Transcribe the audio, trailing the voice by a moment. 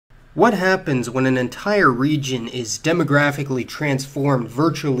What happens when an entire region is demographically transformed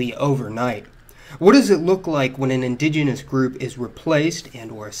virtually overnight? What does it look like when an indigenous group is replaced and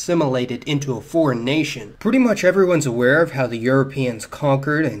or assimilated into a foreign nation? Pretty much everyone's aware of how the Europeans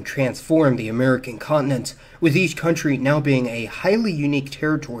conquered and transformed the American continent, with each country now being a highly unique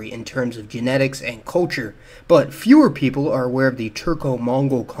territory in terms of genetics and culture. But fewer people are aware of the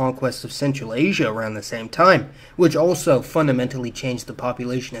Turco-Mongol conquest of Central Asia around the same time, which also fundamentally changed the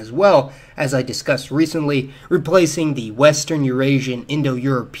population as well, as I discussed recently, replacing the Western Eurasian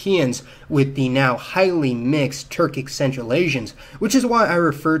Indo-Europeans with the now highly mixed Turkic Central Asians, which is why I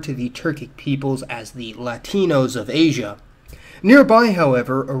refer to the Turkic peoples as the Latinos of Asia. Nearby,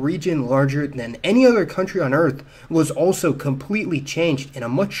 however, a region larger than any other country on Earth was also completely changed in a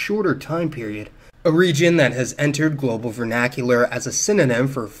much shorter time period. A region that has entered global vernacular as a synonym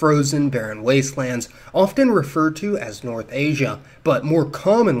for frozen, barren wastelands, often referred to as North Asia, but more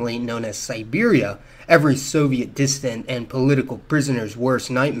commonly known as Siberia, every Soviet dissident and political prisoner's worst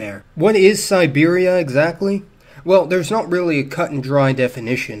nightmare. What is Siberia exactly? Well, there's not really a cut and dry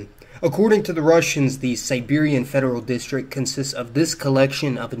definition. According to the Russians, the Siberian Federal District consists of this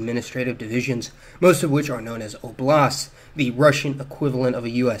collection of administrative divisions, most of which are known as oblasts, the Russian equivalent of a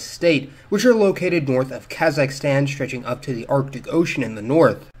U.S. state, which are located north of Kazakhstan, stretching up to the Arctic Ocean in the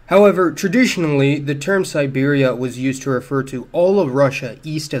north. However, traditionally, the term Siberia was used to refer to all of Russia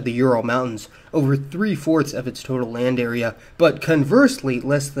east of the Ural Mountains, over 3/4 of its total land area, but conversely,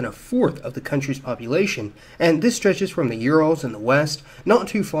 less than a fourth of the country's population, and this stretches from the Urals in the west, not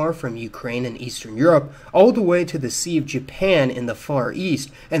too far from Ukraine and Eastern Europe, all the way to the Sea of Japan in the far east,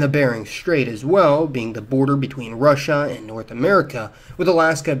 and the Bering Strait as well, being the border between Russia and North America, with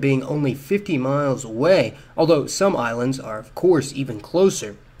Alaska being only 50 miles away, although some islands are of course even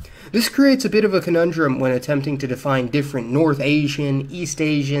closer. This creates a bit of a conundrum when attempting to define different North Asian, East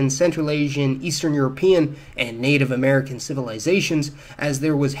Asian, Central Asian, Eastern European, and Native American civilizations, as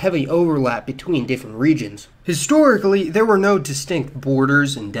there was heavy overlap between different regions. Historically, there were no distinct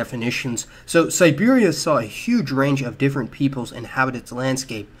borders and definitions, so Siberia saw a huge range of different peoples inhabit its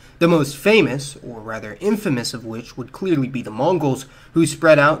landscape, the most famous, or rather infamous of which would clearly be the Mongols, who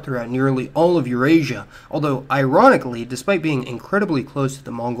spread out throughout nearly all of Eurasia, although ironically, despite being incredibly close to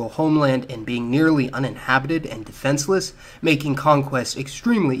the Mongol homeland and being nearly uninhabited and defenseless, making conquest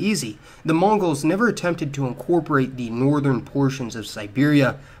extremely easy, the Mongols never attempted to incorporate the northern portions of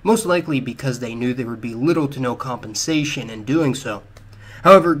Siberia, most likely because they knew there would be little to no compensation in doing so.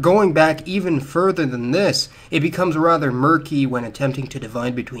 However, going back even further than this, it becomes rather murky when attempting to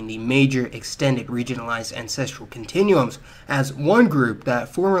divide between the major extended regionalized ancestral continuums, as one group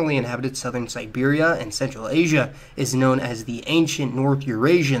that formerly inhabited southern Siberia and Central Asia is known as the Ancient North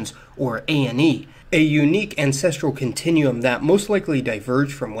Eurasians, or ANE, a unique ancestral continuum that most likely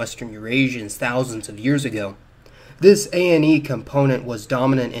diverged from Western Eurasians thousands of years ago. This ANE component was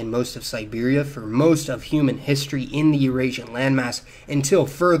dominant in most of Siberia for most of human history in the Eurasian landmass until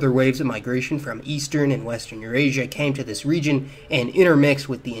further waves of migration from Eastern and Western Eurasia came to this region and intermixed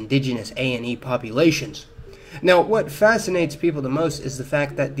with the indigenous ANE populations. Now, what fascinates people the most is the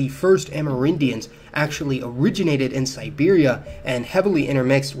fact that the first Amerindians actually originated in Siberia and heavily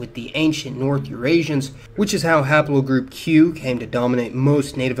intermixed with the ancient North Eurasians, which is how haplogroup Q came to dominate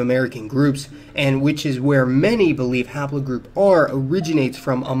most Native American groups, and which is where many believe haplogroup R originates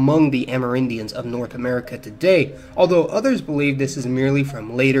from among the Amerindians of North America today, although others believe this is merely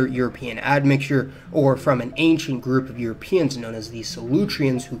from later European admixture or from an ancient group of Europeans known as the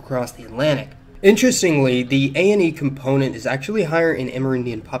Solutreans who crossed the Atlantic. Interestingly, the ANE component is actually higher in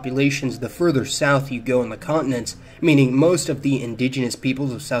Amerindian populations the further south you go in the continents, meaning most of the indigenous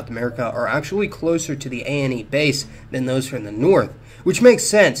peoples of South America are actually closer to the ANE base than those from the north, which makes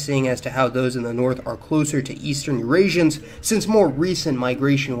sense seeing as to how those in the north are closer to Eastern Eurasians since more recent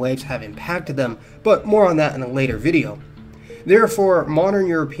migration waves have impacted them, but more on that in a later video. Therefore, modern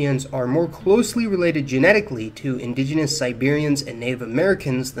Europeans are more closely related genetically to indigenous Siberians and Native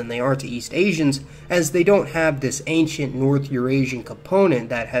Americans than they are to East Asians, as they don't have this ancient North Eurasian component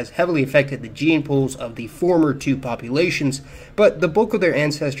that has heavily affected the gene pools of the former two populations, but the bulk of their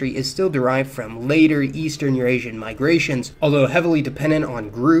ancestry is still derived from later Eastern Eurasian migrations, although heavily dependent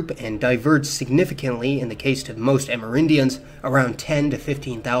on group and diverged significantly in the case of most Amerindians, around 10 to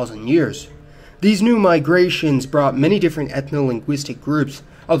 15,000 years. These new migrations brought many different ethno-linguistic groups,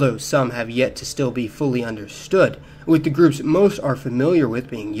 although some have yet to still be fully understood, with the groups most are familiar with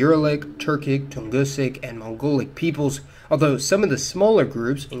being Uralic, Turkic, Tungusic, and Mongolic peoples, although some of the smaller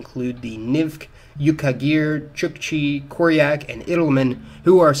groups include the Nivk, Yukagir, Chukchi, Koryak, and Idelman,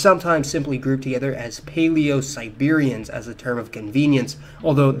 who are sometimes simply grouped together as Paleo-Siberians as a term of convenience,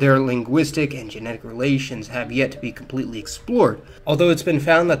 although their linguistic and genetic relations have yet to be completely explored. Although it's been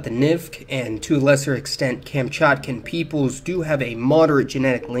found that the Nivk and to a lesser extent Kamchatkan peoples do have a moderate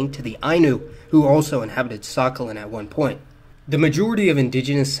genetic link to the Ainu, who also inhabited Sakhalin at one point. The majority of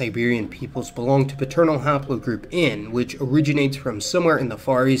indigenous Siberian peoples belong to paternal haplogroup N, which originates from somewhere in the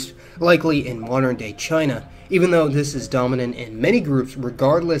Far East, likely in modern-day China, even though this is dominant in many groups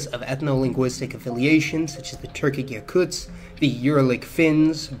regardless of ethno-linguistic affiliation, such as the Turkic Yakuts, the Uralic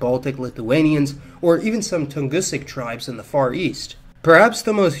Finns, Baltic Lithuanians, or even some Tungusic tribes in the Far East. Perhaps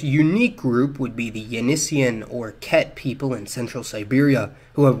the most unique group would be the Yeniseian or Ket people in central Siberia,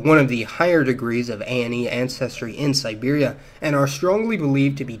 who have one of the higher degrees of ANE ancestry in Siberia and are strongly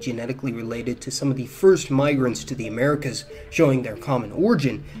believed to be genetically related to some of the first migrants to the Americas, showing their common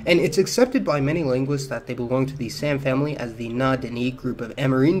origin, and it's accepted by many linguists that they belong to the same family as the Na-Dene group of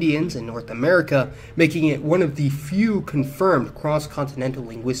Amerindians in North America, making it one of the few confirmed cross-continental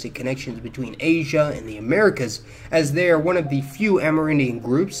linguistic connections between Asia and the Americas, as they are one of the few Amerindian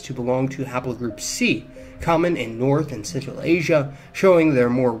groups to belong to haplogroup C, common in North and Central Asia, showing their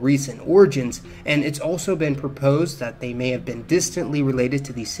more recent origins, and it's also been proposed that they may have been distantly related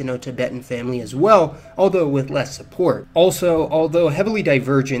to the Sino-Tibetan family as well, although with less support. Also, although heavily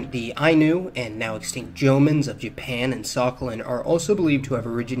divergent, the Ainu and now extinct Jomans of Japan and Sakhalin are also believed to have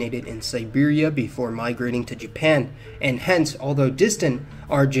originated in Siberia before migrating to Japan, and hence, although distant,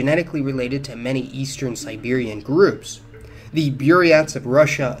 are genetically related to many Eastern Siberian groups. The Buryats of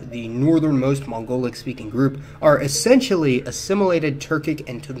Russia, the northernmost Mongolic-speaking group, are essentially assimilated Turkic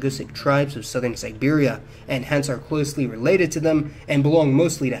and Tungusic tribes of southern Siberia, and hence are closely related to them and belong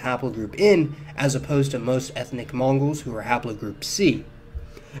mostly to haplogroup N, as opposed to most ethnic Mongols who are haplogroup C.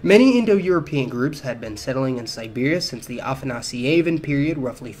 Many Indo-European groups had been settling in Siberia since the Afanasyevan period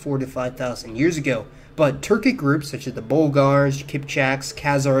roughly 4,000 to 5,000 years ago, but Turkic groups such as the Bulgars, Kipchaks,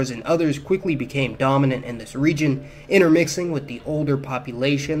 Khazars, and others quickly became dominant in this region, intermixing with the older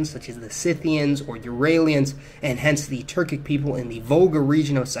populations such as the Scythians or Uralians, and hence the Turkic people in the Volga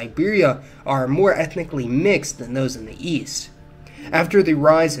region of Siberia are more ethnically mixed than those in the east. After the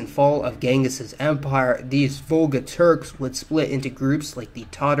rise and fall of Genghis' empire, these Volga Turks would split into groups like the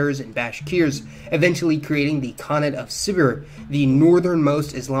Tatars and Bashkirs, eventually creating the Khanate of Sibir, the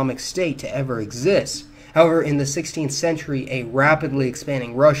northernmost Islamic state to ever exist. However, in the 16th century, a rapidly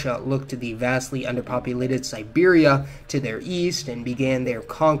expanding Russia looked to the vastly underpopulated Siberia to their east and began their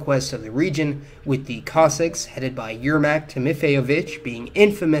conquest of the region, with the Cossacks, headed by Yermak Timofeyevich, being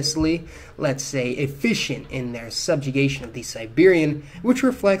infamously, let's say, efficient in their subjugation of the Siberian, which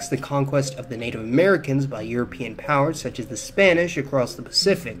reflects the conquest of the Native Americans by European powers such as the Spanish across the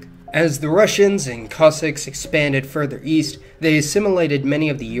Pacific. As the Russians and Cossacks expanded further east, they assimilated many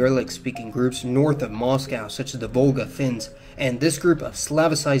of the Uralic-speaking groups north of Moscow, such as the Volga Finns, and this group of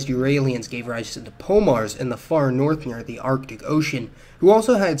Slavicized Uralians gave rise to the Pomars in the far north near the Arctic Ocean, who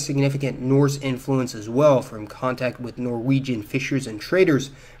also had significant Norse influence as well from contact with Norwegian fishers and traders,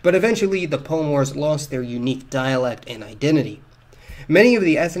 but eventually the Pomars lost their unique dialect and identity. Many of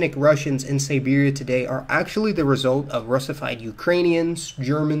the ethnic Russians in Siberia today are actually the result of Russified Ukrainians,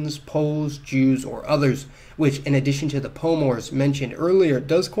 Germans, Poles, Jews, or others, which, in addition to the Pomors mentioned earlier,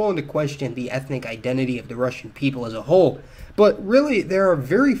 does call into question the ethnic identity of the Russian people as a whole. But really, there are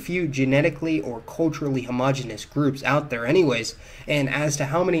very few genetically or culturally homogeneous groups out there anyways, and as to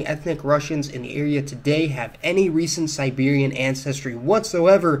how many ethnic Russians in the area today have any recent Siberian ancestry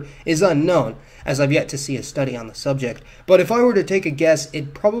whatsoever is unknown, as I've yet to see a study on the subject. But if I were to take a guess,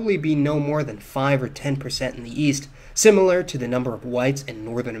 it'd probably be no more than 5 or 10% in the East, similar to the number of whites in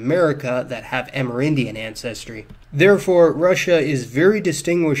Northern America that have Amerindian ancestry. Therefore, Russia is very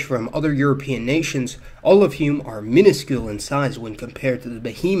distinguished from other European nations, all of whom are minuscule in size when compared to the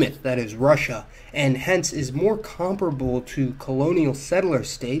behemoth that is Russia, and hence is more comparable to colonial settler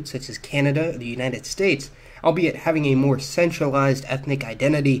states such as Canada or the United States, albeit having a more centralized ethnic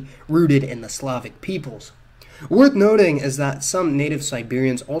identity rooted in the Slavic peoples. Worth noting is that some native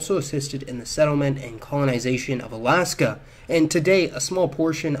Siberians also assisted in the settlement and colonization of Alaska, and today a small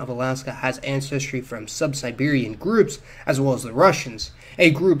portion of Alaska has ancestry from sub-Siberian groups as well as the Russians,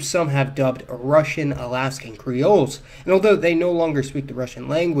 a group some have dubbed Russian Alaskan Creoles, and although they no longer speak the Russian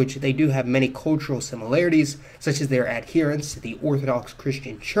language, they do have many cultural similarities, such as their adherence to the Orthodox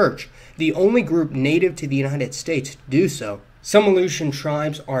Christian Church, the only group native to the United States to do so. Some Aleutian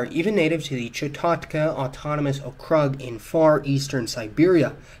tribes are even native to the Chukotka Autonomous Okrug in far eastern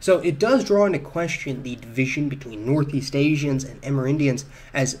Siberia, so it does draw into question the division between Northeast Asians and Amerindians,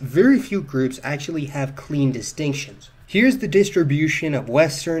 as very few groups actually have clean distinctions. Here's the distribution of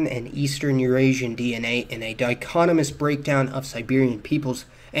Western and Eastern Eurasian DNA in a dichotomous breakdown of Siberian peoples,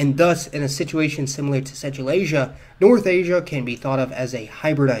 and thus, in a situation similar to Central Asia, North Asia can be thought of as a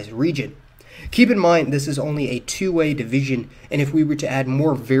hybridized region. Keep in mind, this is only a two-way division, and if we were to add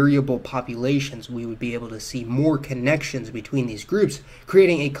more variable populations, we would be able to see more connections between these groups,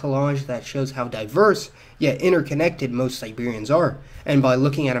 creating a collage that shows how diverse, yet interconnected most Siberians are. And by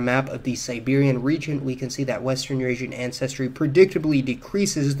looking at a map of the Siberian region, we can see that Western Eurasian ancestry predictably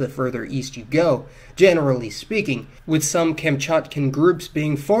decreases the further east you go, generally speaking, with some Kamchatkan groups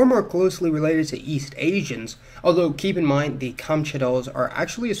being far more closely related to East Asians, although keep in mind the Kamchadals are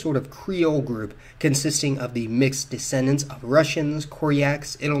actually a sort of Creole group consisting of the mixed descendants of Russians,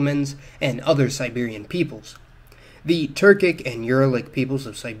 Koryaks, Idelmans, and other Siberian peoples. The Turkic and Uralic peoples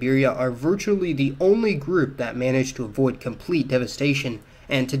of Siberia are virtually the only group that managed to avoid complete devastation,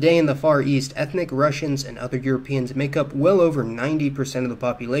 and today in the Far East, ethnic Russians and other Europeans make up well over 90% of the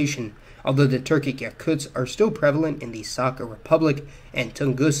population, although the Turkic Yakuts are still prevalent in the Sakha Republic, and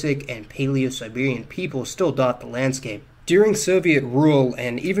Tungusic and Paleo-Siberian people still dot the landscape. During Soviet rule,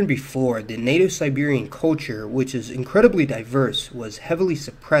 and even before, the native Siberian culture, which is incredibly diverse, was heavily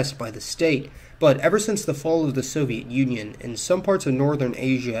suppressed by the state. But ever since the fall of the Soviet Union, in some parts of northern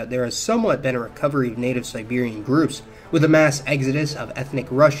Asia, there has somewhat been a recovery of native Siberian groups, with a mass exodus of ethnic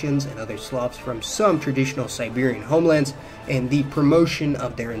Russians and other Slavs from some traditional Siberian homelands, and the promotion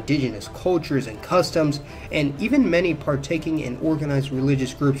of their indigenous cultures and customs, and even many partaking in organized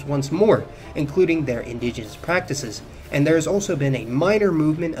religious groups once more, including their indigenous practices. And there has also been a minor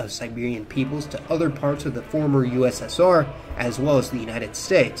movement of Siberian peoples to other parts of the former USSR, as well as the United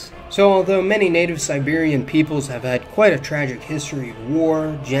States. So although many native Siberian peoples have had quite a tragic history of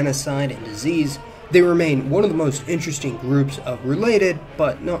war, genocide, and disease, they remain one of the most interesting groups of related,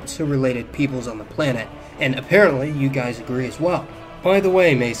 but not so related peoples on the planet, and apparently you guys agree as well. By the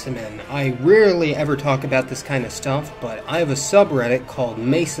way, Masaman, I rarely ever talk about this kind of stuff, but I have a subreddit called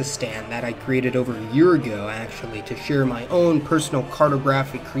Mesastan that I created over a year ago, actually, to share my own personal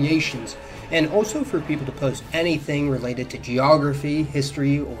cartographic creations, and also for people to post anything related to geography,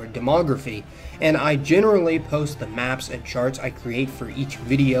 history, or demography. And I generally post the maps and charts I create for each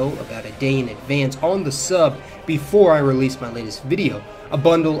video about a day in advance on the sub before I release my latest video, a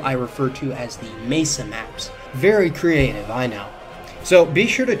bundle I refer to as the Mesa Maps. Very creative, I know. So be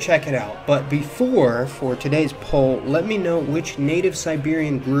sure to check it out, but for today's poll, let me know which native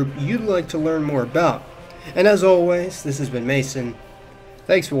Siberian group you'd like to learn more about. And as always, this has been Mason.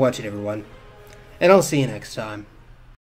 Thanks for watching, everyone, and I'll see you next time.